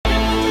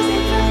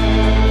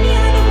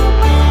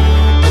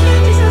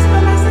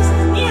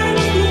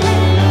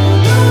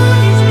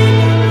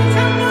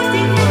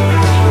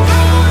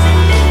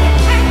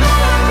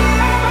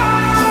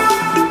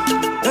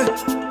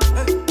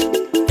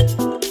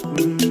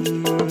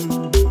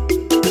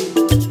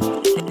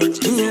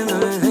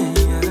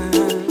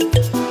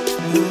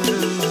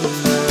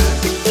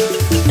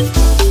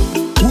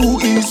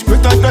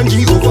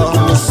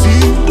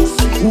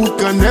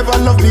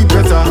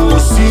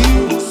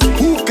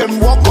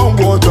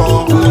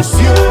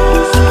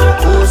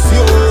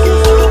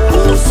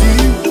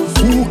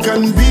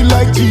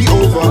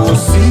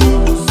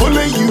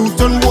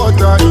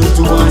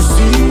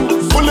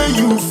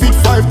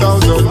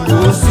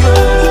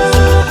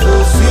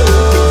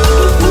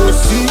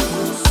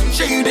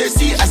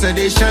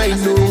they shine,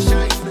 no.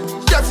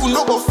 Devil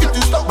no go fit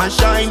to stop my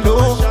shine,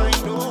 no.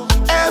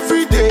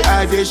 Every day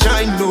I they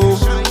shine, no.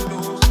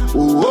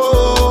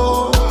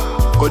 Oh,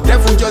 cause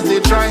devil just they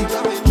try.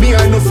 Me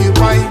I know feel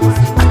why.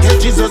 I get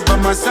Jesus by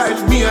my side.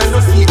 Me I know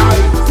see I.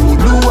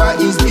 Oluwa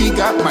is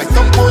bigger, my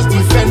topmost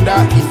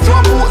defender. In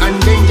trouble and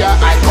danger,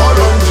 I call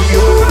on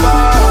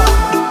Jehovah.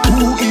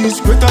 Who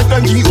is greater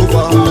than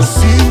Jehovah?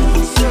 See,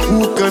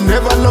 who can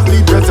never love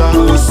me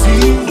better?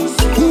 See,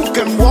 who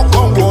can walk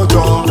on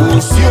water?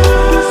 See,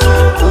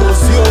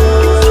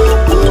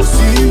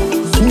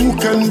 who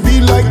can be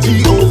like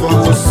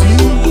Jehovah? See,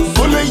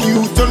 only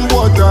you turn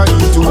water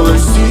into a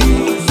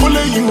sea.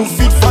 Only you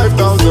feed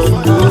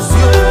 5,000.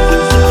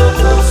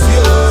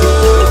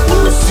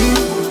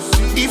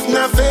 If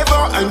na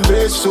favor and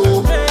grace, so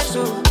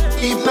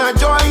if na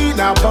joy in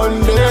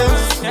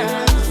abundance,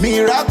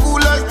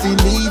 miraculous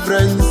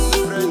deliverance,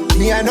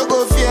 me I no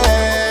go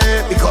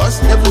fear, because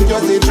devil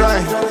just they try.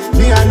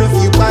 Me I no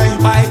feel why.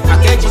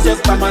 I get Jesus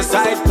by my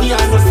side. Me I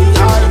no feel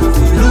high.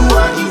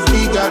 Lua is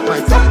bigger, my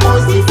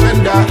topmost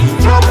defender. In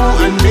trouble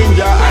and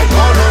danger, I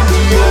call on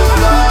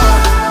Jehovah.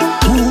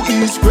 Who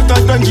is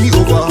greater than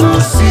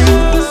Jehovah? See,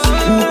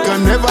 who can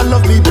never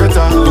love me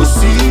better?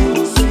 See,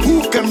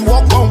 who can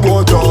walk on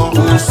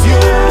water? See,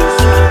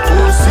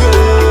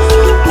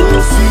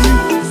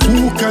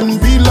 who can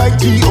be like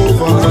Jehovah?